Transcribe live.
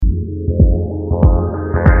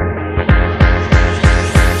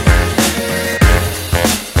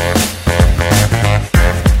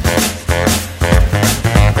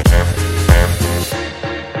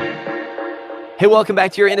Hey, welcome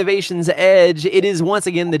back to your Innovations Edge. It is once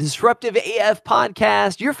again the Disruptive AF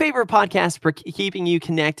podcast, your favorite podcast for keeping you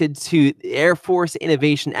connected to Air Force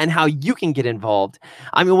innovation and how you can get involved.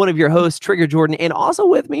 I'm one of your hosts, Trigger Jordan, and also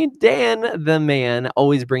with me, Dan the Man,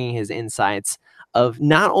 always bringing his insights of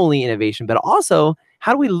not only innovation, but also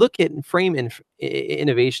how do we look at and frame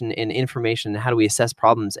innovation and information, and how do we assess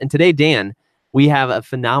problems. And today, Dan, we have a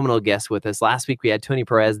phenomenal guest with us. Last week, we had Tony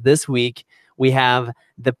Perez. This week, we have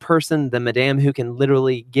the person, the madame, who can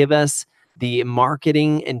literally give us the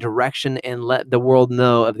marketing and direction and let the world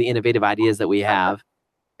know of the innovative ideas that we have.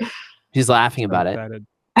 She's laughing about it.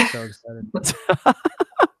 So excited.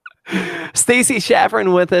 Stacie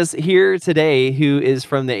Shafran with us here today, who is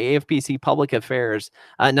from the AFPC Public Affairs.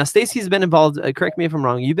 Now, Stacie's been involved, correct me if I'm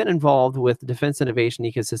wrong, you've been involved with the Defense Innovation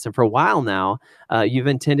Ecosystem for a while now. You've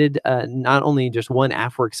attended not only just one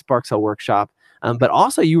AFWorks Sparksell workshop, but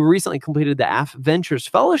also you recently completed the AF Ventures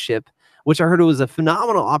Fellowship, which I heard was a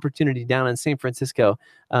phenomenal opportunity down in San Francisco.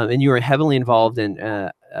 And you were heavily involved in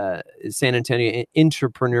San Antonio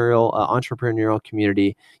entrepreneurial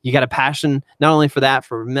community. You got a passion not only for that,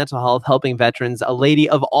 for mental health, helping veterans, a lady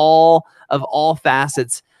of all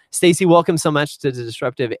facets. Stacie, welcome so much to the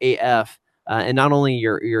Disruptive AF. And not only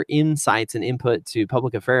your insights and input to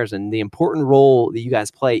public affairs and the important role that you guys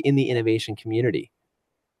play in the innovation community.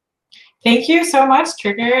 Thank you so much,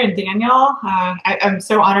 Trigger and Daniel. I'm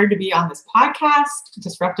so honored to be on this podcast,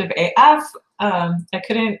 Disruptive AF. I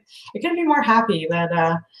couldn't be more happy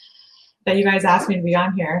that you guys asked me to be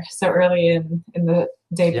on here so early in the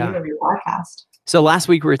debut of your podcast. So last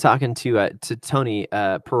week we were talking to Tony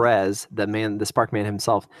Perez, the Spark Man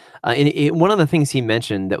himself. And one of the things he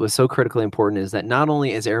mentioned that was so critically important is that not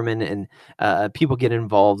only as airmen and people get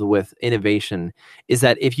involved with innovation, is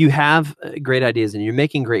that if you have great ideas and you're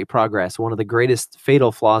making great progress, one of the greatest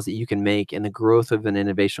fatal flaws that you can make in the growth of an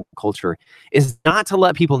innovation culture is not to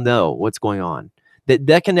let people know what's going on.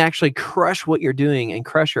 That can actually crush what you're doing and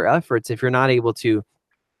crush your efforts if you're not able to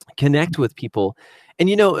connect with people. And,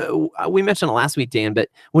 you know, we mentioned it last week, Dan, but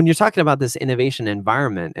when you're talking about this innovation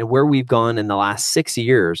environment and where we've gone in the last 6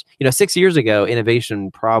 years, 6 years ago, innovation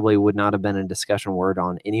probably would not have been a discussion word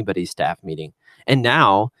on anybody's staff meeting. And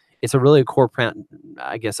now it's a really core,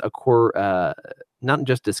 not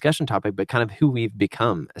just discussion topic, but kind of who we've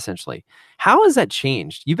become, essentially. How has that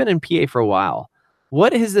changed? You've been in PA for a while.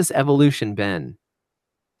 What has this evolution been?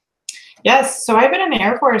 Yes, so I've been in the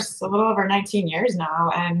Air Force a little over 19 years now,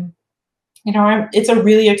 and it's a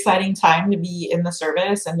really exciting time to be in the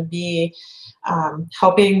service and to be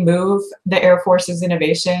helping move the Air Force's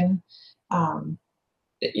innovation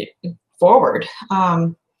forward.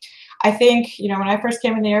 I think, when I first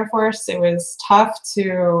came in the Air Force, it was tough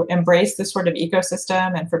to embrace this sort of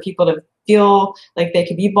ecosystem and for people to feel like they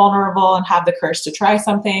could be vulnerable and have the courage to try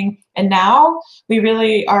something. And now we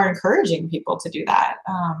really are encouraging people to do that.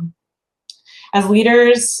 As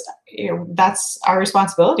leaders, that's our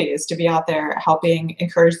responsibility, is to be out there helping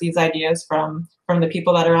encourage these ideas from the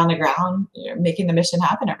people that are on the ground, making the mission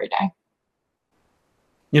happen every day.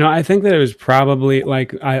 I think that it was probably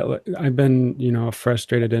like I've been, a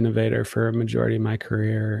frustrated innovator for a majority of my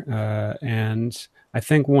career, and I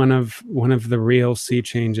think one of the real sea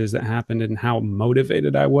changes that happened in how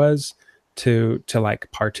motivated I was to like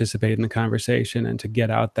participate in the conversation and to get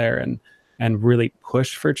out there and really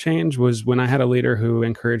push for change was when I had a leader who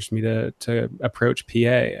encouraged me to approach PA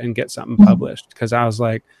and get something published. Because I was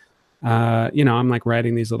like, I'm like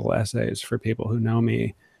writing these little essays for people who know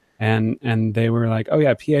me. And they were like, oh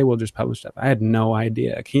yeah, PA will just publish stuff. I had no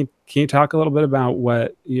idea. Can you talk a little bit about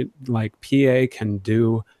what PA can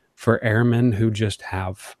do for airmen who just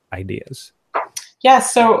have ideas? Yeah,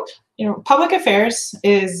 so public affairs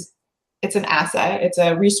it's an asset. It's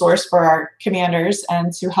a resource for our commanders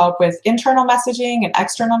and to help with internal messaging and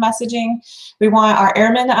external messaging. We want our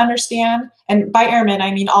airmen to understand, and by airmen,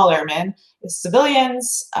 I mean all airmen,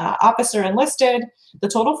 civilians, officer enlisted, the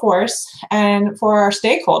total force, and for our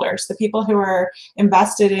stakeholders, the people who are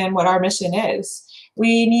invested in what our mission is.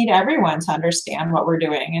 We need everyone to understand what we're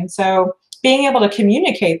doing. And so being able to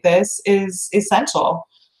communicate this is essential.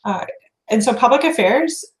 And so public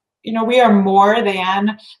affairs, we are more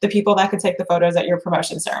than the people that can take the photos at your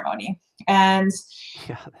promotion ceremony. And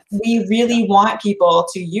we really want people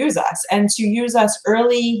to use us and to use us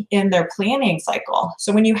early in their planning cycle.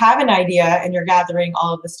 So when you have an idea and you're gathering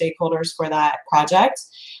all of the stakeholders for that project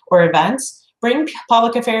or event, bring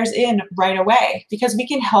public affairs in right away, because we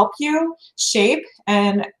can help you shape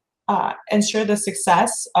and ensure the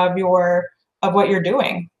success of what you're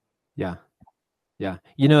doing. Yeah. Yeah.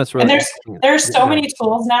 You know, it's And really there's so many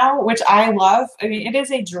tools now, which I love. I mean, it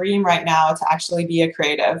is a dream right now to actually be a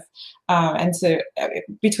creative, and to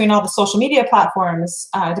between all the social media platforms,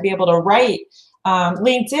 to be able to write,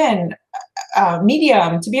 LinkedIn,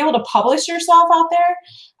 Medium, to be able to publish yourself out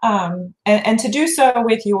there, and to do so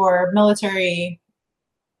with your military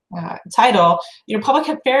title. You know, public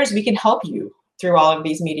affairs, we can help you through all of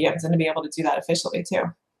these mediums, and to be able to do that officially too.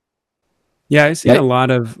 Yeah, I see a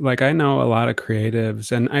lot of, like, I know a lot of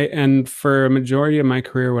creatives, and for a majority of my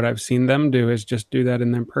career, what I've seen them do is just do that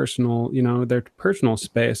in their personal, you know, their personal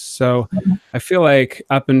space. So I feel like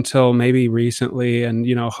up until maybe recently, and,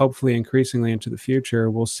 you know, hopefully increasingly into the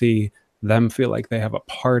future, we'll see them feel like they have a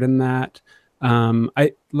part in that.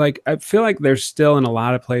 I feel like there's still, in a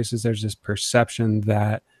lot of places, there's this perception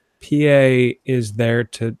that PA is there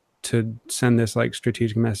to send this like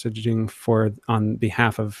strategic messaging for on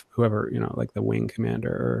behalf of whoever, you know, like the wing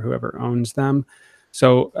commander or whoever owns them.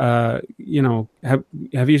 So, you know,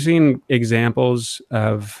 have you seen examples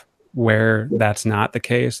of where that's not the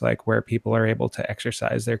case, like where people are able to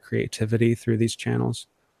exercise their creativity through these channels?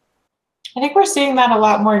 I think we're seeing that a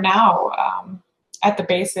lot more now, at the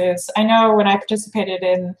bases. I know when I participated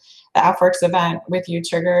in the AFWorks event with you,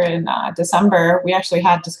 Trigger, in December, we actually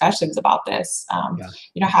had discussions about this,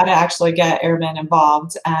 you know, how to actually get airmen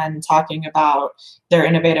involved and talking about their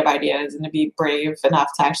innovative ideas and to be brave enough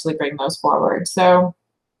to actually bring those forward. So,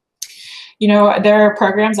 you know, there are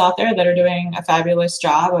programs out there that are doing a fabulous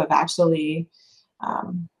job of actually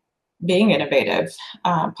being innovative,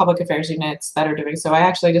 public affairs units that are doing so. I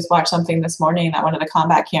actually just watched something this morning that one of the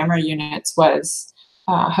combat camera units was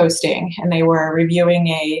hosting, and they were reviewing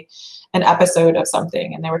an episode of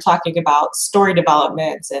something, and they were talking about story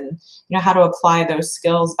development and, you know, how to apply those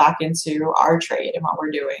skills back into our trade and what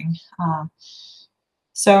we're doing.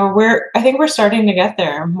 So I think we're starting to get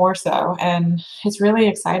there more so, and it's really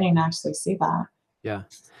exciting to actually see that. Yeah.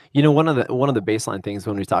 You know, one of the baseline things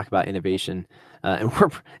when we talk about innovation, and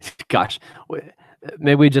gosh,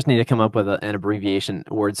 maybe we just need to come up with an abbreviation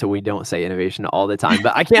word so we don't say innovation all the time.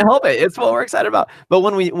 But I can't help it; it's what we're excited about. But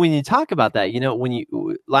when you talk about that, you know,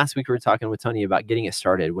 last week we were talking with Tony about getting it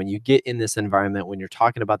started. When you get in this environment, when you're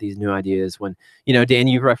talking about these new ideas, when, you know, Dan,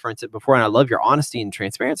 you've referenced it before, and I love your honesty and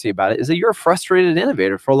transparency about it, is that you're a frustrated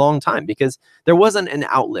innovator for a long time because there wasn't an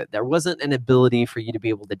outlet, there wasn't an ability for you to be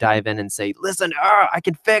able to dive in and say, listen, I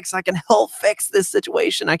can help fix this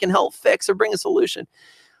situation, I can help fix or bring a solution.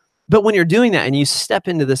 But when you're doing that and you step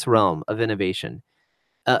into this realm of innovation,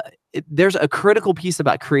 there's a critical piece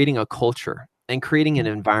about creating a culture and creating an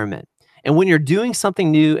environment. And when you're doing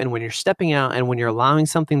something new and when you're stepping out and when you're allowing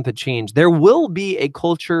something to change, there will be a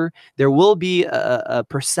culture, there will be a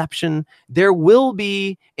perception, there will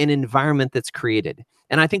be an environment that's created.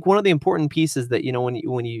 And I think one of the important pieces that, you know,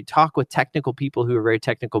 when you talk with technical people who are very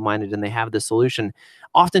technical minded and they have the solution,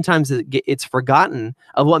 oftentimes it's forgotten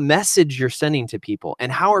of what message you're sending to people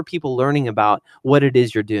and how are people learning about what it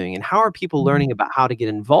is you're doing and how are people learning about how to get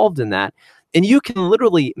involved in that. And you can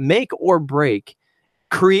literally make or break,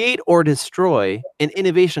 create or destroy an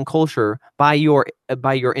innovation culture by your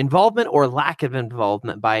involvement or lack of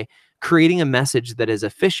involvement, by creating a message that is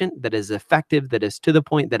efficient, that is effective, that is to the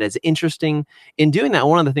point, that is interesting. In doing that,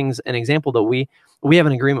 one of the things, an example that we have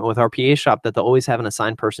an agreement with our PA shop that they'll always have an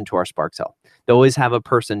assigned person to our Spark cell. They'll always have a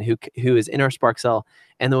person who is in our Spark cell,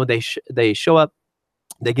 and then when they show up,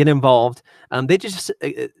 they get involved. They just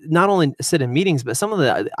not only sit in meetings, but some of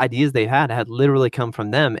the ideas they had literally come from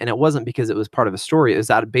them. And it wasn't because it was part of a story. It was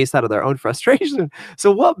based out of their own frustration.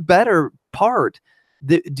 So what better part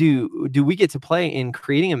do we get to play in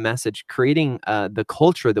creating a message, creating the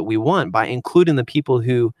culture that we want by including the people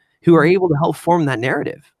who are able to help form that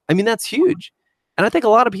narrative? I mean, that's huge. And I think a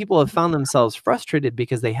lot of people have found themselves frustrated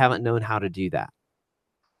because they haven't known how to do that.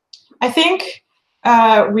 I think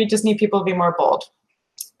we just need people to be more bold.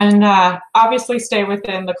 And obviously stay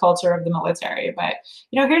within the culture of the military. But,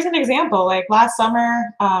 you know, here's an example. Like last summer,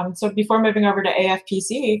 so before moving over to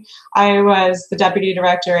AFPC, I was the deputy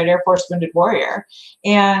director at Air Force Wounded Warrior.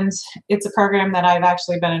 And it's a program that I've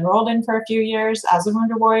actually been enrolled in for a few years as a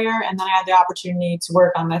Wounded Warrior. And then I had the opportunity to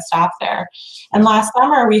work on the staff there. And last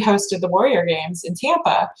summer, we hosted the Warrior Games in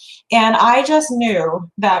Tampa. And I just knew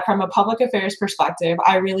that from a public affairs perspective,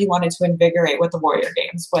 I really wanted to invigorate what the Warrior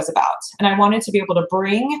Games was about. And I wanted to be able to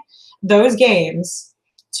bring those games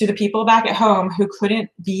to the people back at home who couldn't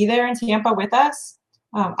be there in Tampa with us.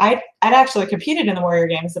 I'd actually competed in the Warrior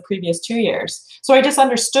Games the previous 2 years. So I just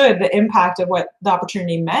understood the impact of what the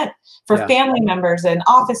opportunity meant for family members and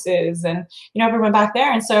offices and, you know, everyone back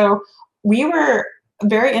there. And so we were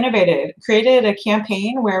very innovative. Created a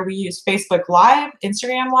campaign where we used Facebook Live,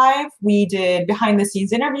 Instagram Live. We did behind the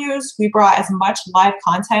scenes interviews. We brought as much live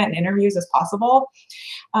content and interviews as possible.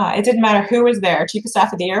 It didn't matter who was there. Chief of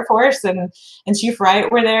Staff of the Air Force and Chief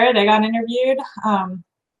Wright were there. They got interviewed.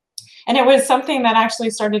 And it was something that actually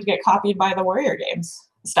started to get copied by the Warrior Games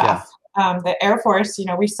staff. Yeah. The Air Force, you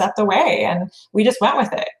know, we set the way and we just went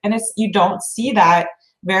with it. And you don't see that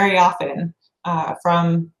very often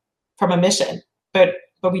from a mission, but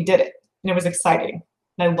we did it, and it was exciting,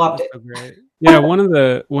 and I loved it. So great. Yeah, one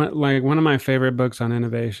of my favorite books on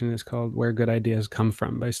innovation is called "Where Good Ideas Come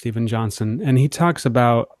From" by Stephen Johnson, and he talks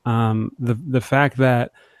about the fact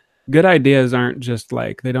that good ideas aren't just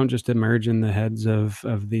like, they don't just emerge in the heads of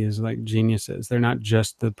these like geniuses. They're not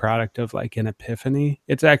just the product of like an epiphany.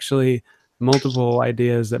 It's actually multiple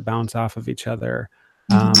ideas that bounce off of each other.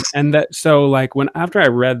 And that, so like after I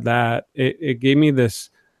read that, it gave me this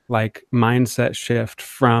like mindset shift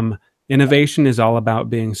from innovation is all about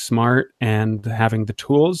being smart and having the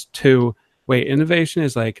tools to, wait, innovation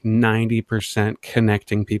is like 90%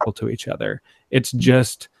 connecting people to each other. It's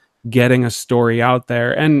just getting a story out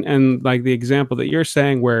there, and like the example that you're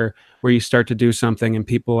saying where you start to do something and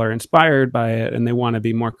people are inspired by it and they want to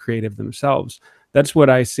be more creative themselves. That's what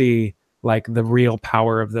I see like the real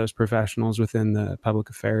power of those professionals within the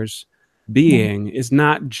public affairs being, is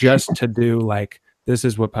not just to do like, this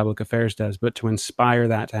is what public affairs does, but to inspire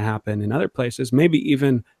that to happen in other places, maybe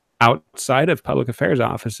even outside of public affairs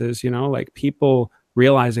offices, you know, like people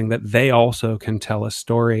realizing that they also can tell a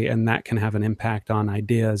story and that can have an impact on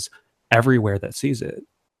ideas everywhere that sees it.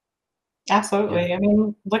 Absolutely. Yeah. I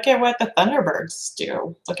mean, look at what the Thunderbirds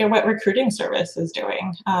do. Look at what recruiting service is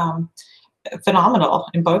doing. Phenomenal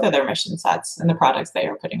in both of their mission sets and the products they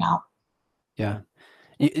are putting out. Yeah.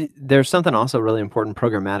 There's something also really important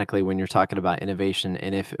programmatically when you're talking about innovation,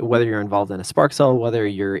 and whether you're involved in a Spark cell, whether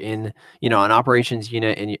you're in, you know, an operations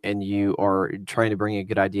unit and you are trying to bring a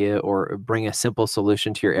good idea or bring a simple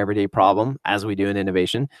solution to your everyday problem, as we do in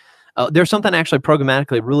innovation, there's something actually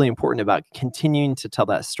programmatically really important about continuing to tell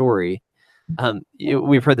that story.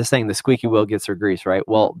 We've heard the saying, the squeaky wheel gets her grease, right?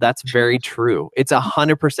 Well, that's very true. It's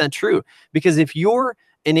 100% true, because if you're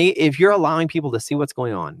allowing people to see what's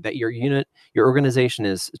going on, that your unit, your organization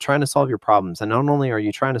is trying to solve your problems, and not only are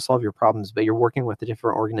you trying to solve your problems, but you're working with the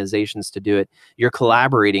different organizations to do it, you're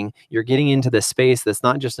collaborating, you're getting into this space that's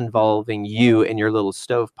not just involving you and your little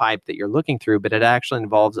stovepipe that you're looking through, but it actually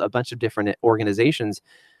involves a bunch of different organizations.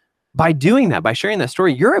 By doing that, by sharing that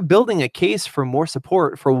story, you're building a case for more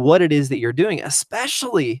support for what it is that you're doing,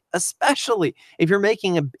 especially if you're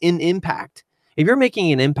making an impact. If you're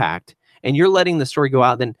making an impact and you're letting the story go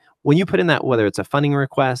out, then when you put in that, whether it's a funding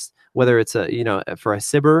request, whether it's a, you know, for a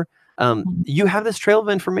SIBR, you have this trail of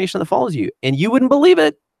information that follows you, and you wouldn't believe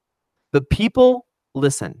it, but people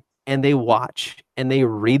listen and they watch and they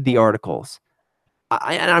read the articles.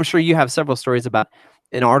 And I'm sure you have several stories about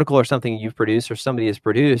an article or something you've produced or somebody has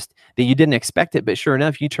produced that you didn't expect it, but sure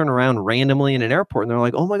enough, you turn around randomly in an airport and they're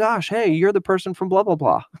like, oh my gosh, hey, you're the person from blah, blah,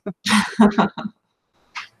 blah.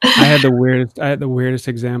 I had the weirdest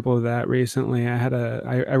example of that recently.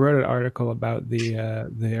 I wrote an article about the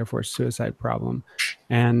Air Force suicide problem,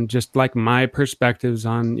 and just like my perspectives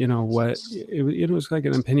on, you know, what it was like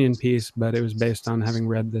an opinion piece, but it was based on having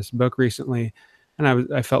read this book recently.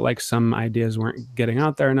 And I felt like some ideas weren't getting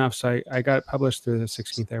out there enough, so I got it published through the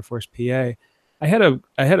 16th Air Force PA. I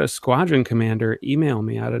had a squadron commander email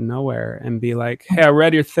me out of nowhere and be like, hey, I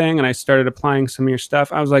read your thing and I started applying some of your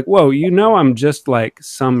stuff. I was like, whoa, you know, I'm just like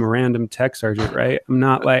some random tech sergeant, right? I'm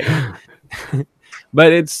not like,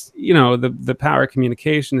 but it's, you know, the power of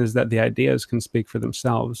communication is that the ideas can speak for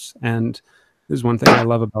themselves. And there's one thing I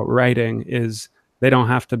love about writing is they don't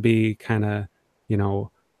have to be kind of, you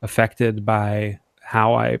know, affected by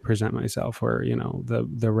how I present myself or, you know,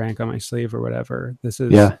 the rank on my sleeve or whatever. This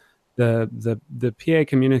is the PA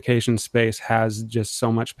communication space has just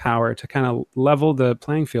so much power to kind of level the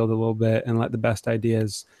playing field a little bit and let the best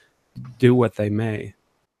ideas do what they may.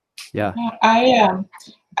 Yeah. I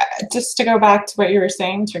just to go back to what you were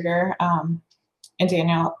saying, Trigger, and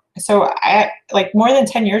Daniel. So I, like, more than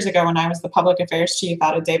 10 years ago when I was the public affairs chief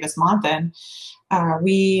out of Davis-Monthan,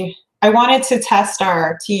 I wanted to test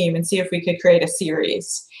our team and see if we could create a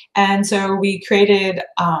series. And so we created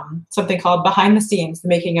something called Behind the Scenes, the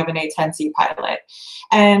Making of an A-10C Pilot.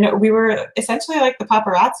 And we were essentially like the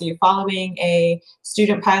paparazzi, following a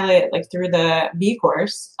student pilot like through the B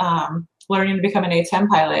course, learning to become an A-10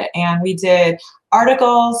 pilot. And we did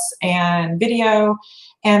articles and video.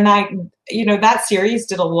 And that series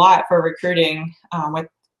did a lot for recruiting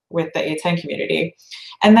with the A-10 community.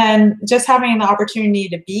 And then just having the opportunity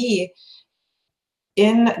to be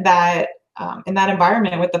in that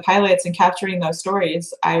environment with the pilots and capturing those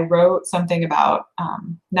stories, I wrote something about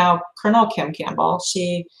now Colonel Kim Campbell.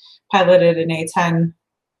 She piloted an A-10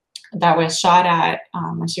 that was shot at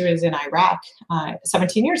when she was in Iraq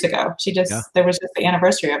 17 years ago. There was just the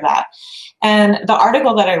anniversary of that. And the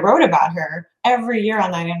article that I wrote about her, every year on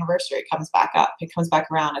that anniversary, it comes back up. It comes back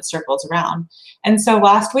around. It circles around. And so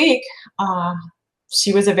last week,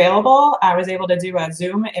 she was available. I was able to do a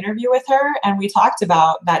Zoom interview with her, and we talked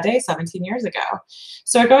about that day 17 years ago.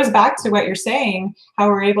 So it goes back to what you're saying, how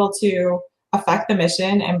we're able to affect the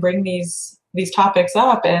mission and bring these topics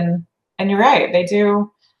up. And you're right, they do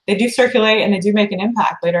circulate and they do make an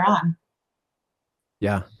impact later on.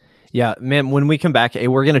 Yeah. Yeah, man, when we come back,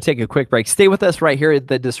 we're going to take a quick break. Stay with us right here at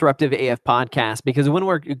the Disruptive AF podcast, because when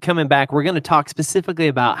we're coming back, we're going to talk specifically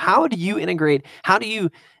about how do you integrate,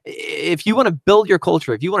 if you want to build your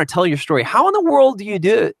culture, if you want to tell your story, how in the world do you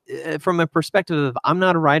do it from a perspective of, I'm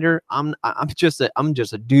not a writer, I'm just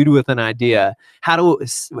a dude with an idea. How do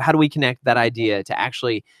we connect that idea to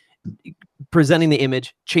actually presenting the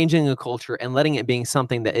image, changing the culture, and letting it being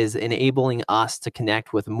something that is enabling us to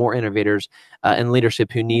connect with more innovators and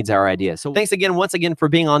leadership who needs our ideas. So thanks again, once again, for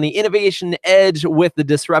being on the Innovation Edge with the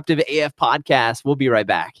Disruptive AF podcast. We'll be right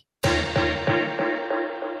back.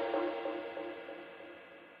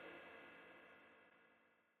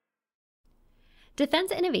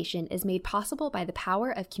 Defense innovation is made possible by the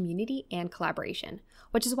power of community and collaboration,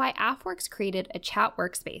 which is why AFWorks created a chat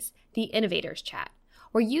workspace, the Innovators Chat,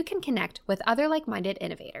 where you can connect with other like-minded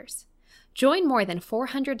innovators. Join more than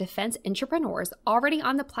 400 defense entrepreneurs already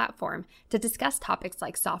on the platform to discuss topics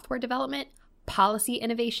like software development, policy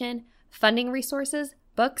innovation, funding resources,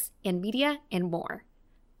 books and media, and more.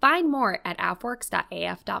 Find more at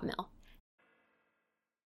afworks.af.mil.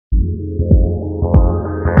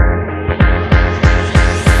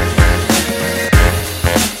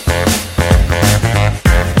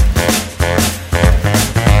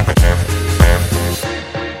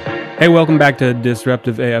 Hey, welcome back to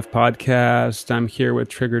Disruptive AF Podcast. I'm here with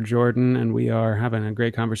Trigger Jordan, and we are having a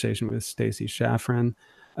great conversation with Stacie Shafran.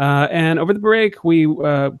 And over the break, we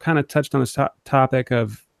kind of touched on this topic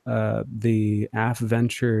of the AF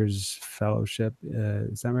Ventures Fellowship.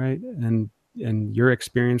 Is that right? And your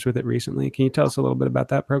experience with it recently. Can you tell us a little bit about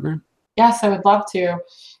that program? Yes, I would love to.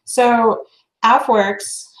 So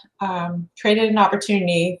AFWorks created an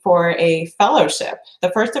opportunity for a fellowship,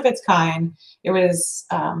 the first of its kind. It was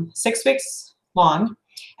 6 weeks long,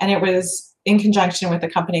 and it was in conjunction with a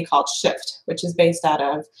company called Shift, which is based out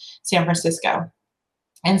of San Francisco.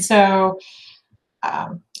 And so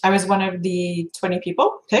I was one of the 20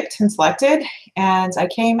 people picked and selected, and I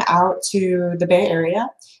came out to the Bay Area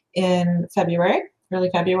in February,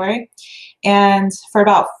 early February, and for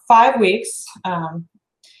about 5 weeks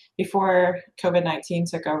before COVID-19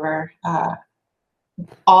 took over,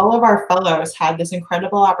 all of our fellows had this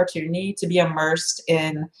incredible opportunity to be immersed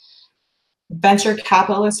in venture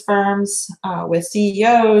capitalist firms, with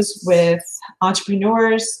CEOs, with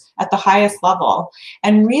entrepreneurs at the highest level,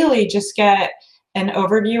 and really just get an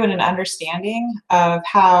overview and an understanding of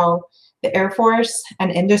how the Air Force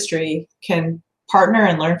and industry can partner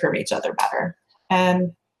and learn from each other better.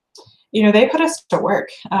 And you know, they put us to work.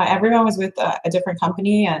 Everyone was with a different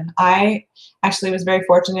company, and I actually was very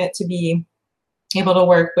fortunate to be able to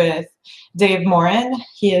work with Dave Morin.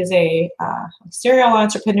 He is a serial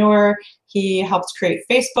entrepreneur. He helped create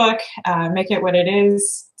Facebook, make it what it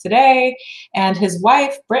is today, and his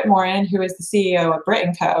wife, Britt Morin, who is the CEO of Britt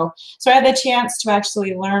 & Co. So I had the chance to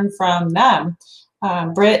actually learn from them,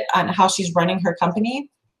 Britt on how she's running her company,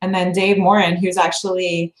 and then Dave Morin, who's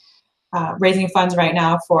actually raising funds right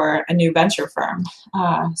now for a new venture firm.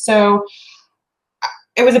 So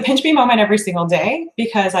it was a pinch me moment every single day,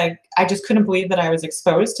 because I just couldn't believe that I was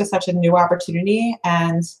exposed to such a new opportunity,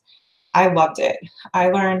 and I loved it. I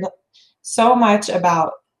learned so much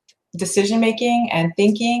about decision making and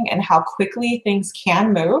thinking and how quickly things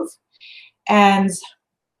can move. And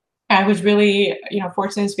I was really,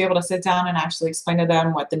 fortunate to be able to sit down and actually explain to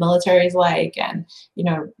them what the military is like, and,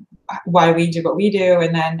 why we do what we do,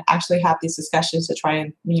 and then actually have these discussions to try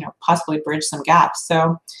and, possibly bridge some gaps.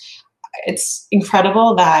 So it's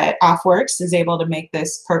incredible that AFWorks is able to make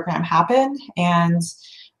this program happen, and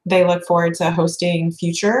they look forward to hosting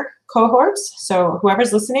future cohorts. So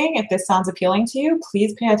whoever's listening, if this sounds appealing to you,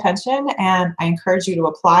 please pay attention, and I encourage you to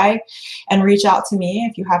apply and reach out to me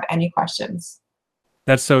if you have any questions.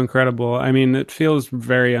 That's so incredible. I mean, it feels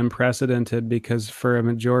very unprecedented because for a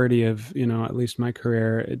majority of, at least my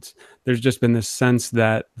career, there's just been this sense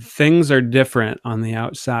that things are different on the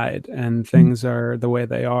outside and things are the way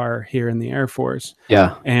they are here in the Air Force.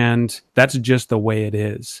 Yeah. And that's just the way it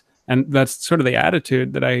is. And that's sort of the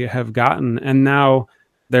attitude that I have gotten. And now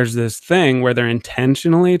there's this thing where they're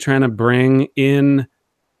intentionally trying to bring in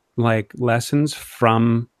like lessons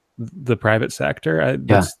from the private sector.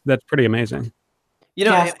 That's pretty amazing.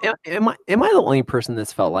 Am I the only person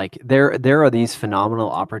that's felt like there are these phenomenal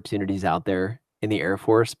opportunities out there in the Air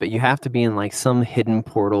Force, but you have to be in like some hidden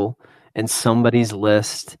portal and somebody's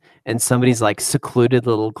list and somebody's like secluded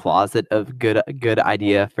little closet of good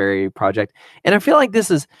idea fairy project. And I feel like this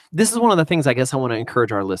is one of the things I guess I want to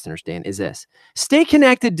encourage our listeners, Dan, is this: stay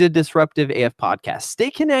connected to Disruptive AF podcast, stay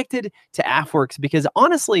connected to AFWorks, because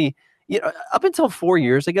honestly, up until 4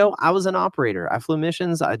 years ago, I was an operator. I flew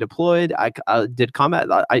missions. I deployed. I did combat.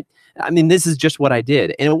 I mean, this is just what I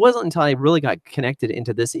did. And it wasn't until I really got connected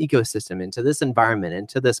into this ecosystem, into this environment,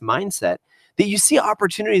 into this mindset, that you see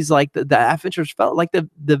opportunities like the AF Ventures, like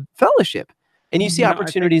the fellowship, and you see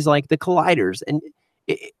opportunities like the colliders. And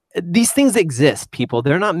these things exist, people.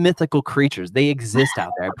 They're not mythical creatures. They exist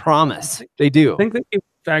out there. I promise. They do. I think that you've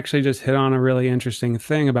actually just hit on a really interesting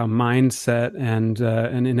thing about mindset and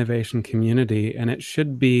an innovation community. And it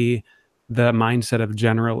should be the mindset of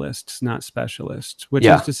generalists, not specialists, which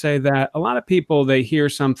is to say that a lot of people, they hear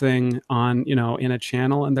something on, in a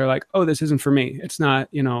channel and they're like, oh, this isn't for me. It's not,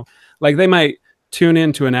 like they might tune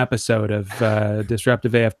into an episode of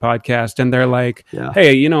Disruptive AF podcast and they're like,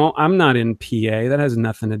 hey, I'm not in PA. That has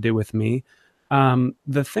nothing to do with me.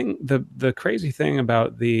 The crazy thing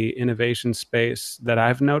about the innovation space that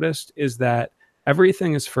I've noticed is that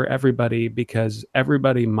everything is for everybody, because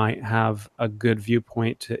everybody might have a good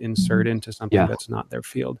viewpoint to insert into something that's not their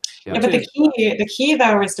field. But the key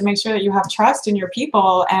though is to make sure that you have trust in your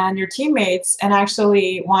people and your teammates and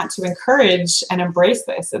actually want to encourage and embrace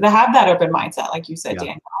this. To have that open mindset, like you said,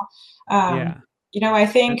 Daniel. I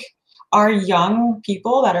think our young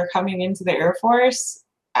people that are coming into the Air Force,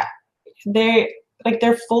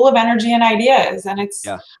 they're full of energy and ideas, and it's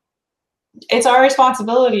our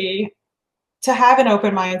responsibility to have an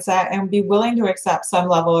open mindset and be willing to accept some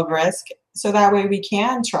level of risk, so that way we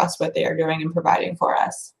can trust what they are doing and providing for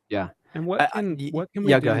us. Yeah. And what can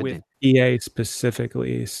we do with PA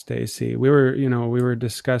specifically, Stacie? We were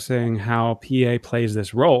discussing how PA plays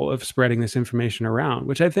this role of spreading this information around,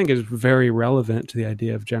 which I think is very relevant to the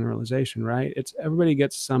idea of generalization, right? It's everybody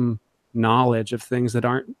gets some knowledge of things that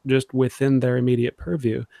aren't just within their immediate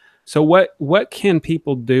purview. So what can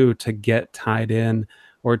people do to get tied in,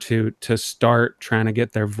 or to start trying to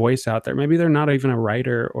get their voice out there? Maybe they're not even a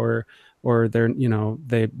writer, or they're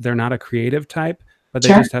they're not a creative type, but they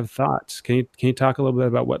just have thoughts. Can you talk a little bit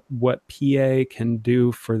about what PA can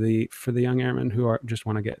do for the young airmen who just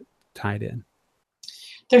want to get tied in?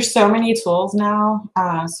 There's so many tools now.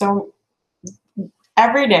 So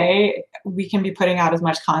every day we can be putting out as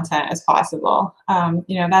much content as possible.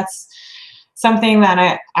 That's something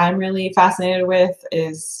that I'm really fascinated with,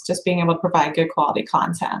 is just being able to provide good quality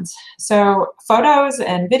content. So photos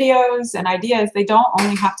and videos and ideas, they don't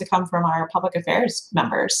only have to come from our public affairs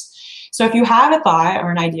members. So if you have a thought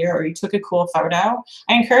or an idea, or you took a cool photo,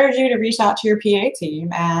 I encourage you to reach out to your PA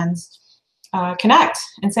team and connect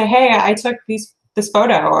and say, hey, I took this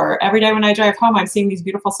photo, or every day when I drive home, I'm seeing these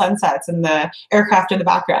beautiful sunsets and the aircraft in the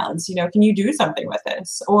backgrounds. Can you do something with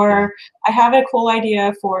this? Or I have a cool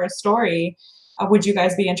idea for a story. Would you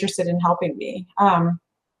guys be interested in helping me?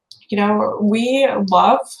 We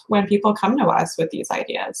love when people come to us with these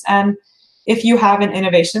ideas. And if you have an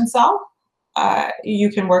innovation cell,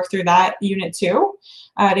 you can work through that unit too.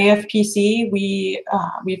 At AFPC,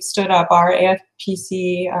 we've stood up our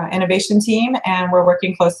AFPC innovation team, and we're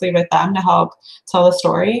working closely with them to help tell a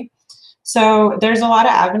story. So there's a lot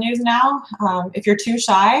of avenues now. If you're too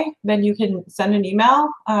shy, then you can send an email.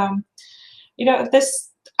 I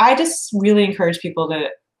just really encourage people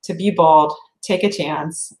to be bold, take a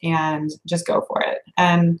chance, and just go for it.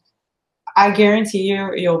 And I guarantee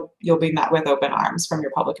you'll be met with open arms from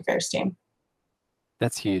your public affairs team.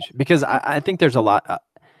 That's huge, because I think there's a lot.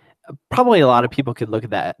 Probably a lot of people could look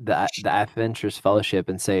at the AF Ventures Fellowship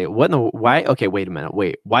and say, why? Okay, wait a minute.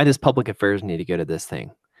 Why does public affairs need to go to this thing?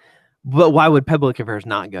 But why would public affairs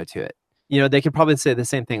not go to it? They could probably say the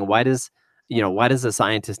same thing. Why does a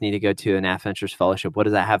scientist need to go to an AF Ventures Fellowship? What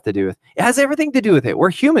does that have to do with? It has everything to do with it. We're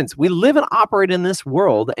humans. We live and operate in this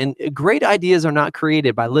world, and great ideas are not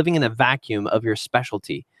created by living in a vacuum of your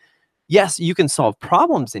specialty. Yes, you can solve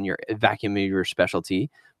problems in your vacuum of your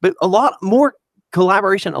specialty, but a lot more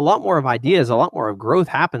collaboration, a lot more of ideas, a lot more of growth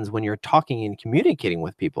happens when you're talking and communicating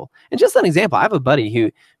with people. And just an example, I have a buddy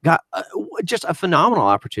who got just a phenomenal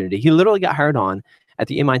opportunity. He literally got hired on at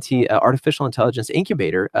the MIT Artificial Intelligence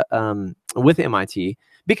Incubator with MIT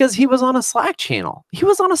because he was on a Slack channel. He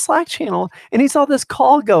was on a Slack channel and he saw this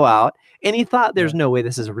call go out and he thought, there's no way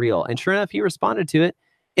this is real. And sure enough, he responded to it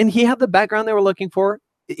and he had the background they were looking for.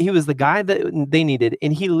 He was the guy that they needed.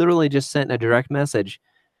 And he literally just sent a direct message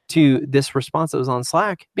to this response that was on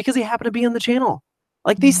Slack because he happened to be on the channel.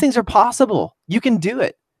 Like, these things are possible. You can do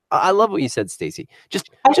it. I love what you said, Stacie. Just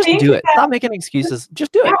do it. Stop making excuses.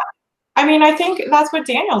 Just do it. I mean, I think that's what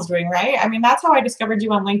Daniel's doing, right? I mean, that's how I discovered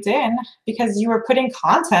you on LinkedIn, because you were putting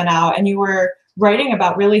content out and you were writing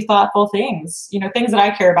about really thoughtful things, you know, things that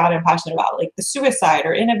I care about and passionate about, like the suicide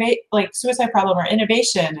or suicide problem or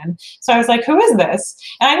innovation. And so I was like, who is this?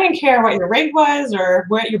 And I didn't care what your rank was or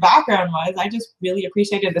what your background was. I just really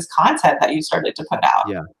appreciated this content that you started to put out.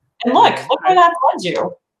 Yeah. And look where that led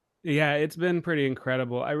you. Yeah, it's been pretty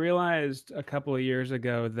incredible. I realized a couple of years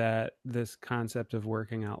ago that this concept of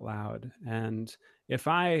working out loud, and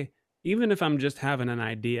even if I'm just having an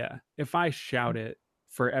idea, if I shout it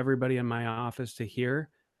for everybody in my office to hear,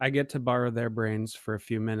 I get to borrow their brains for a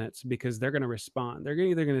few minutes because they're going to respond. They're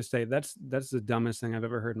either going to say, that's the dumbest thing I've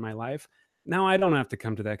ever heard in my life. Now I don't have to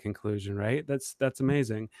come to that conclusion, right? That's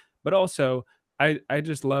amazing. But also I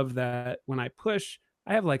just love that when I push,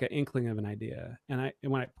 I have like an inkling of an idea, and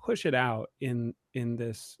when I push it out in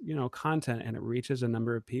this, you know, content, and it reaches a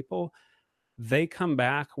number of people, they come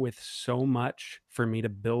back with so much for me to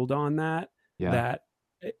build on that. That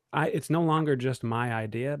it's no longer just my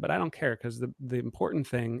idea, but I don't care, because the important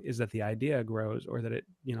thing is that the idea grows, or that it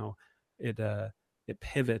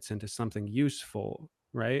pivots into something useful,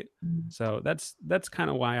 right? So that's kind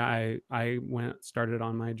of why I started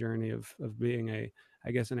on my journey of being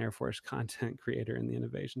an Air Force content creator in the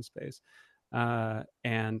innovation space,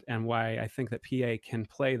 and why I think that PA can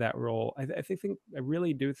play that role. I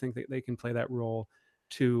really do think that they can play that role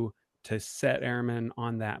to set airmen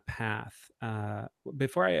on that path.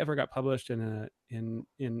 Before I ever got published in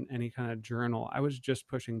any kind of journal, I was just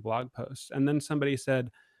pushing blog posts, and then somebody said,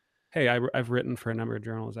 "Hey, I've written for a number of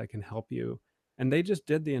journals. I can help you." And they just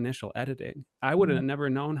did the initial editing. I would have never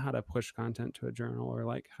known how to push content to a journal, or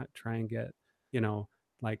like try and get, you know,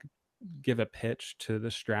 like give a pitch to the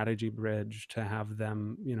strategy bridge to have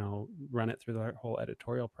them, you know, run it through the whole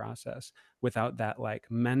editorial process without that like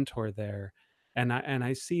mentor there. And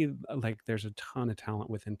I see like there's a ton of talent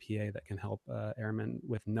within PA that can help airmen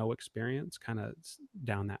with no experience kind of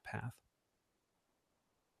down that path.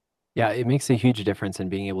 Yeah, it makes a huge difference in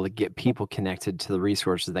being able to get people connected to the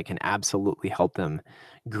resources that can absolutely help them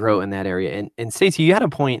grow in that area. And Stacie, you had a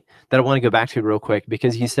point that I want to go back to real quick,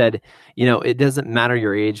 because you said, you know, it doesn't matter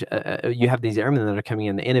your age. You have these airmen that are coming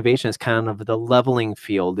in. The innovation is kind of the leveling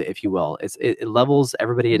field, if you will. It levels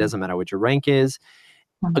everybody. It doesn't matter what your rank is.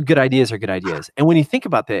 Good ideas are good ideas. And when you think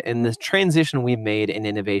about that, and this transition we've made in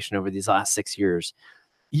innovation over these last 6 years,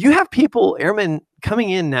 you have people, airmen coming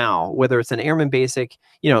in now, whether it's an airman basic,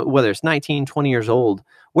 you know, whether it's 19, 20 years old,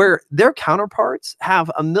 where their counterparts have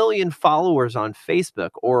 1 million followers on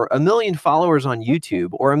Facebook, or 1 million followers on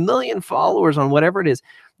YouTube, or 1 million followers on whatever it is,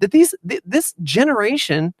 that this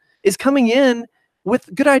generation is coming in with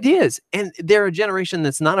good ideas. And they're a generation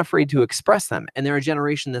that's not afraid to express them. And they're a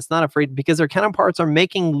generation that's not afraid, because their counterparts are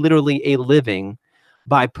making literally a living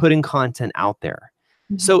by putting content out there.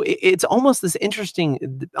 So it's almost this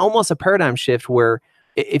interesting, almost a paradigm shift, where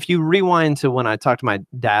if you rewind to when I talked to my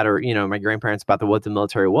dad or, you know, my grandparents about what the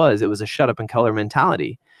military was, it was a shut up and color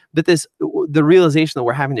mentality. But the realization that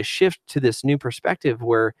we're having to shift to this new perspective,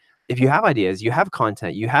 where if you have ideas, you have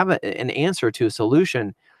content, you have an answer to a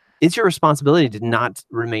solution, it's your responsibility to not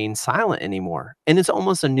remain silent anymore. And it's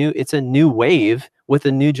almost a new wave with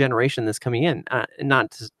a new generation that's coming in.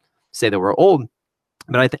 Not to say that we're old,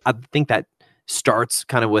 but I think that starts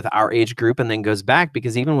kind of with our age group and then goes back,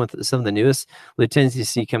 because even with some of the newest lieutenants you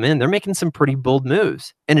see come in, they're making some pretty bold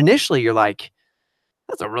moves. And initially you're like,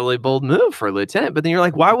 that's a really bold move for a lieutenant. But then you're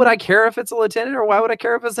like, why would I care if it's a lieutenant, or why would I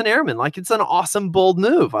care if it's an airman? Like, it's an awesome, bold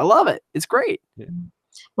move. I love it. It's great. Yeah.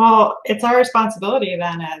 Well, it's our responsibility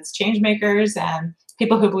then as change makers and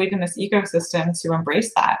people who believe in this ecosystem to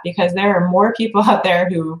embrace that, because there are more people out there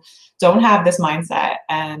who don't have this mindset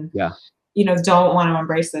and you know, don't want to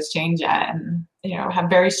embrace this change yet, and, you know, have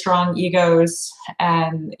very strong egos,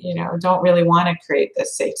 and, you know, don't really want to create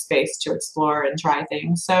this safe space to explore and try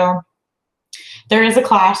things. So there is a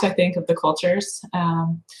clash, I think, of the cultures.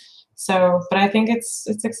 But I think it's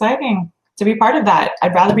exciting to be part of that.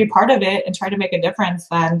 I'd rather be part of it and try to make a difference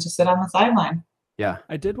than just sit on the sideline. Yeah.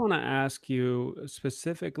 I did want to ask you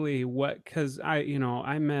specifically because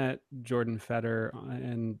I met Jordan Fetter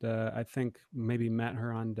and I think maybe met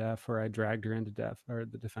her on DEF, or I dragged her into DEF or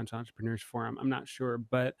the Defense Entrepreneurs Forum. I'm not sure,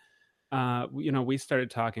 but we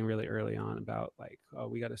started talking really early on about like, oh,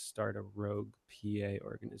 we got to start a rogue PA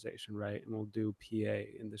organization, right? And we'll do PA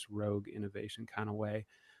in this rogue innovation kind of way.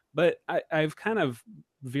 But I've kind of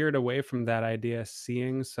veered away from that idea,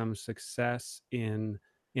 seeing some success in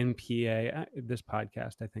PA. This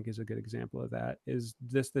podcast, I think, is a good example of that. Is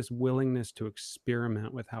this willingness to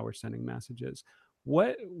experiment with how we're sending messages?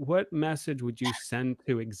 What message would you send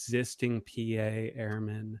to existing PA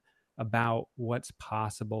airmen about what's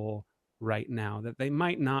possible right now that they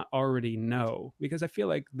might not already know? Because I feel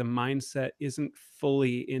like the mindset isn't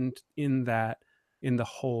fully in the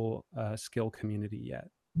whole skill community yet.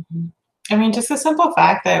 Mm-hmm. I mean, just the simple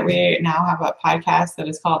fact that we now have a podcast that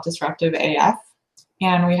is called DisruptiveAF,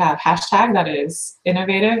 and we have hashtag that is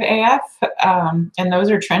InnovativeAF, and those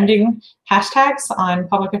are trending hashtags on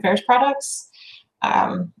public affairs products.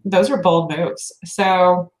 Those are bold moves.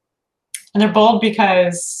 So, and they're bold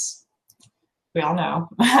because we all know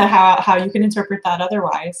how you can interpret that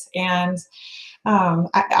otherwise. And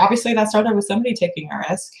obviously that started with somebody taking a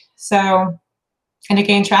risk. So, and it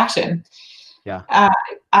gained traction. Yeah.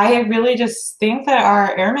 I really just think that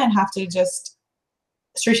our airmen have to just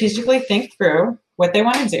strategically think through what they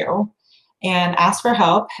want to do and ask for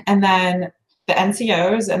help. And then the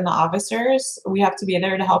NCOs and the officers, we have to be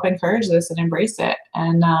there to help encourage this and embrace it.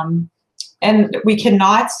 And we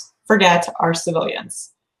cannot forget our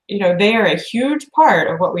civilians. You know, they are a huge part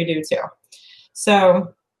of what we do too.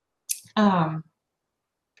 So I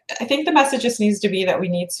think the message just needs to be that we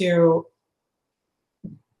need to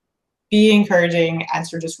be encouraging and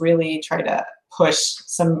to just really try to push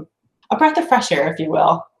a breath of fresh air, if you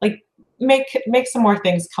will, like make some more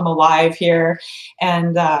things come alive here,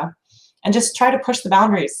 and just try to push the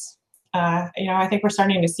boundaries. I think we're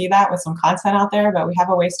starting to see that with some content out there, but we have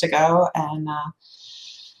a ways to go, and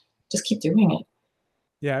just keep doing it.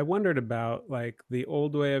 Yeah, I wondered about like the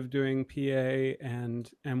old way of doing PA and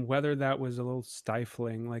whether that was a little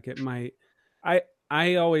stifling. Like it might,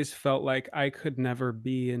 I always felt like I could never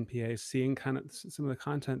be in PA, seeing kind of some of the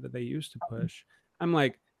content that they used to push. I'm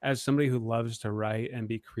like, as somebody who loves to write and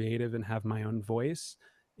be creative and have my own voice,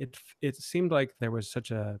 it seemed like there was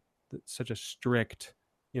such a strict,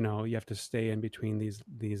 you have to stay in between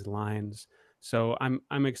these lines. So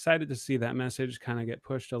I'm excited to see that message kind of get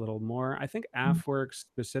pushed a little more. I think AFWorks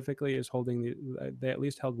specifically is holding they at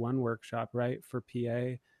least held one workshop, right, for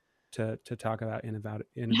PA to talk about innovative.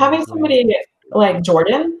 Having somebody like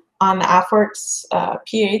Jordan on the AFWorks PA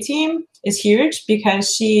team is huge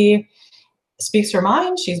because she speaks her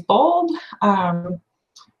mind. She's bold.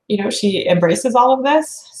 She embraces all of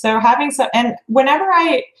this. So having and what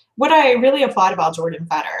I really applaud about Jordan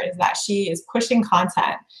Fetter is that she is pushing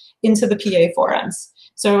content into the PA forums.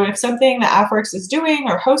 So if something that AFWorks is doing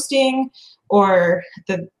or hosting, or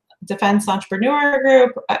the Defense Entrepreneur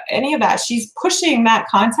Group, any of that, she's pushing that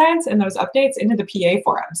content and those updates into the PA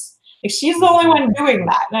forums. Like, she's the only one doing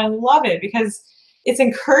that. And I love it because it's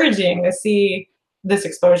encouraging to see this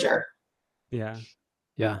exposure. Yeah.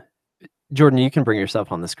 Yeah. Jordan, you can bring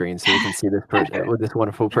yourself on the screen so you can see this person, with this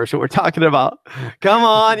wonderful person we're talking about. Come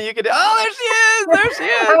on, you can. Oh, there she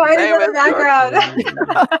is. I'm hiding in the background.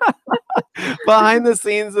 Behind the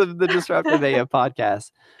scenes of the DisruptiveAF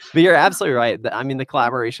podcast. But you're absolutely right. I mean, the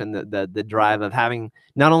collaboration, the drive of having,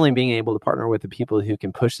 not only being able to partner with the people who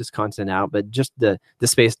can push this content out, but just the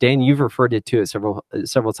space. Dan, you've referred to it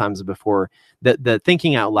several times before. The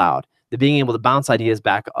thinking out loud, the being able to bounce ideas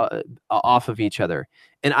back off of each other.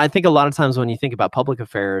 And I think a lot of times when you think about public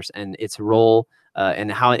affairs and its role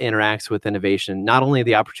and how it interacts with innovation, not only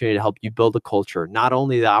the opportunity to help you build a culture, not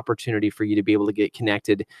only the opportunity for you to be able to get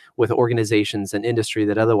connected with organizations and industry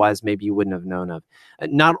that otherwise maybe you wouldn't have known of,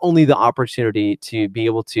 not only the opportunity to be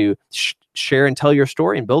able to share and tell your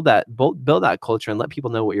story and build that culture and let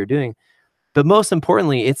people know what you're doing, but most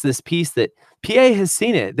importantly, it's this piece that PA has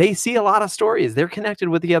seen it. They see a lot of stories. They're connected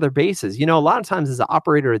with the other bases. A lot of times as an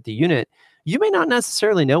operator at the unit, you may not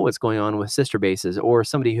necessarily know what's going on with sister bases or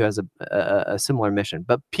somebody who has a similar mission,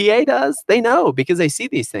 but PA does. They know because they see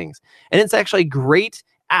these things. And it's actually a great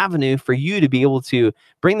avenue for you to be able to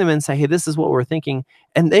bring them in and say, hey, this is what we're thinking.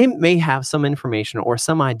 And they may have some information or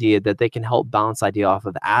some idea that they can help bounce idea off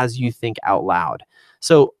of as you think out loud.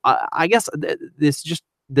 So I guess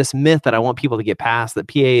this myth that I want people to get past, that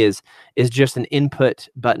PA is just an input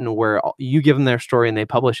button where you give them their story and they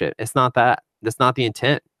publish it. It's not that. That's not the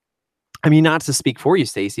intent. I mean, not to speak for you,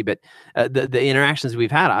 Stacie, but the interactions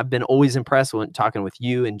we've had, I've been always impressed when talking with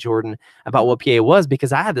you and Jordan about what PA was,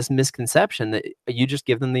 because I had this misconception that you just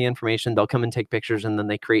give them the information, they'll come and take pictures, and then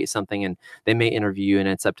they create something and they may interview you and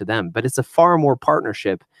it's up to them. But it's a far more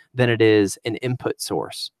partnership than it is an input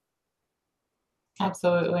source.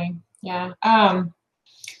 Absolutely. Yeah.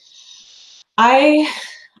 I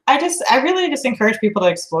really just encourage people to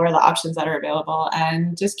explore the options that are available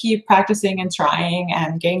and just keep practicing and trying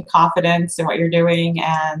and gain confidence in what you're doing.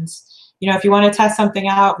 And, if you want to test something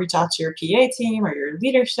out, reach out to your PA team or your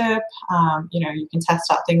leadership. You can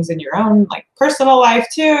test out things in your own personal life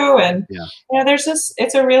too. And,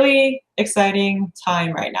 it's a really exciting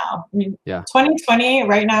time right now. I mean, 2020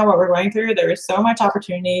 right now, what we're going through, there is so much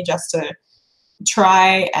opportunity just to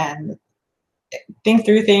try and think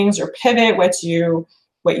through things or pivot what you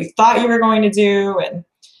thought you were going to do. And,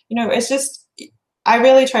 it's just, I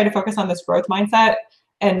really try to focus on this growth mindset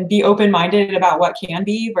and be open-minded about what can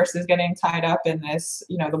be versus getting tied up in this,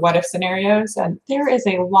 the what if scenarios. And there is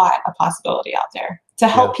a lot of possibility out there to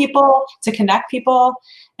help people, to connect people,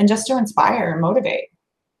 and just to inspire and motivate.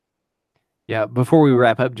 Yeah. Before we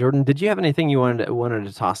wrap up, Jordan, did you have anything you wanted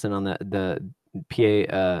to toss in on the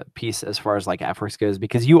PA piece as far as AFWorks goes?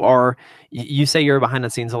 Because you say you're behind the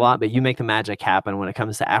scenes a lot, but you make the magic happen when it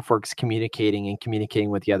comes to AFWorks communicating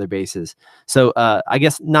with the other bases. So I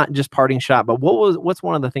guess not just parting shot, but what's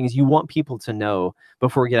one of the things you want people to know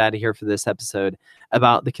before we get out of here for this episode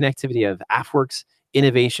about the connectivity of AFWorks,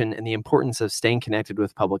 innovation, and the importance of staying connected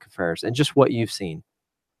with public affairs, and just what you've seen?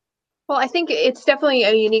 Well, I think it's definitely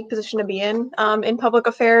a unique position to be in public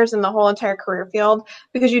affairs and the whole entire career field,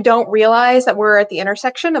 because you don't realize that we're at the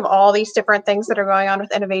intersection of all these different things that are going on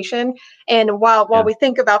with innovation. And while we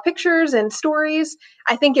think about pictures and stories,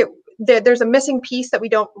 I think there's a missing piece that we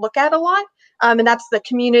don't look at a lot. And that's the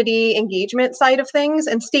community engagement side of things.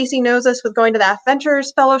 And Stacie knows this with going to the AF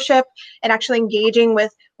Ventures Fellowship and actually engaging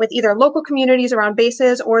with either local communities around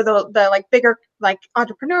bases or the bigger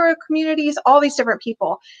entrepreneurial communities, all these different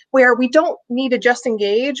people, where we don't need to just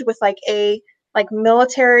engage with a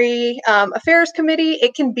military affairs committee.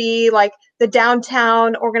 It can be the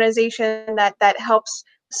downtown organization that helps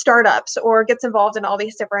startups or gets involved in all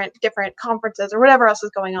these different conferences or whatever else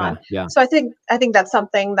is going on. So I think that's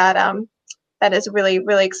something that is really,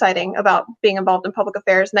 really exciting about being involved in public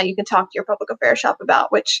affairs, and that you can talk to your public affairs shop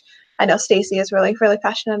about, which I know Stacie is really, really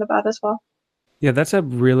passionate about as well. Yeah, that's a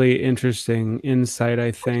really interesting insight, I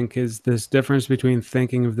think, is this difference between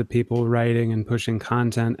thinking of the people writing and pushing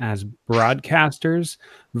content as broadcasters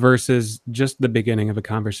versus just the beginning of a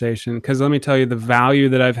conversation. Because let me tell you, the value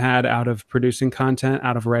that I've had out of producing content,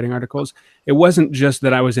 out of writing articles, it wasn't just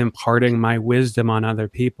that I was imparting my wisdom on other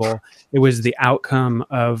people. It was the outcome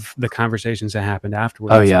of the conversations that happened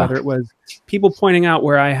afterwards. Oh, yeah. Whether it was people pointing out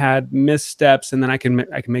where I had missteps and then I can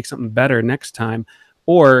make something better next time,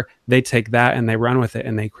 or they take that and they run with it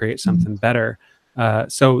and they create something better.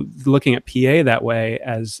 So looking at PA that way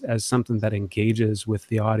as something that engages with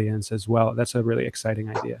the audience as well, that's a really exciting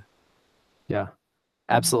idea. Yeah,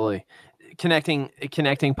 absolutely.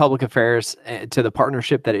 Connecting public affairs to the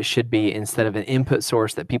partnership that it should be, instead of an input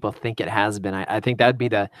source that people think it has been. I think that'd be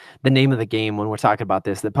the name of the game when we're talking about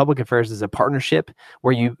this. The public affairs is a partnership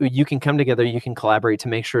where you can come together, you can collaborate to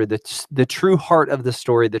make sure that the true heart of the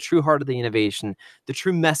story, the true heart of the innovation, the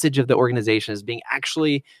true message of the organization is being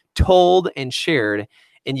actually told and shared.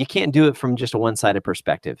 And you can't do it from just a one-sided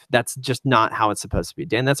perspective. That's just not how it's supposed to be.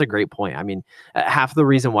 Dan, that's a great point. I mean, half the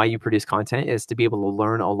reason why you produce content is to be able to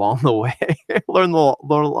learn along the way. learn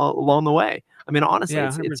along the way. I mean, honestly,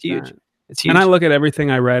 it's huge. It's huge. And I look at everything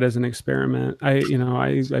I write as an experiment. I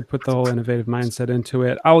put the whole innovative mindset into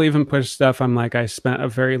it. I'll even push stuff. I'm like, I spent a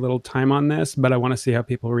very little time on this, but I want to see how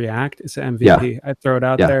people react. It's an MVP. I throw it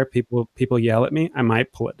out there. People yell at me. I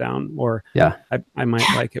might pull it down, or I might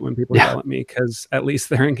like it when people yell at me, because at least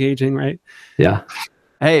they're engaging, right? Yeah.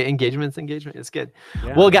 Hey, engagement's engagement. It's good.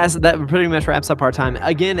 Yeah. Well, guys, that pretty much wraps up our time.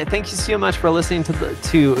 Again, thank you so much for listening to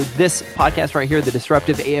this podcast right here, the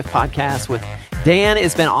Disruptive AF podcast with Dan.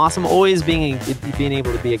 It's been awesome always being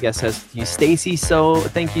able to be a guest host with you, Stacie. So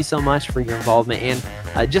thank you so much for your involvement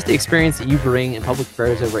and just the experience that you bring in public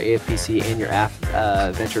affairs over AFPC and your AF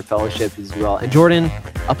Venture Fellowship as well. And Jordan,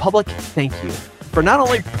 a public thank you for not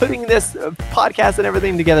only putting this podcast and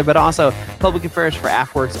everything together, but also public affairs for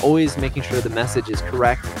AFWorks, always making sure the message is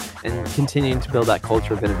correct and continuing to build that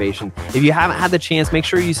culture of innovation. If you haven't had the chance, make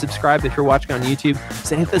sure you subscribe. If you're watching on YouTube,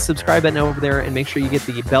 so hit the subscribe button over there and make sure you get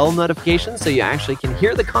the bell notification so you actually can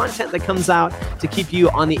hear the content that comes out to keep you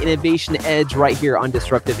on the innovation edge right here on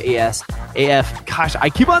Disruptive AF. Gosh, I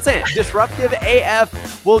keep on saying it. Disruptive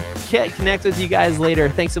AF. We'll connect with you guys later.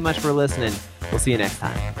 Thanks so much for listening. We'll see you next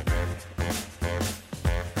time.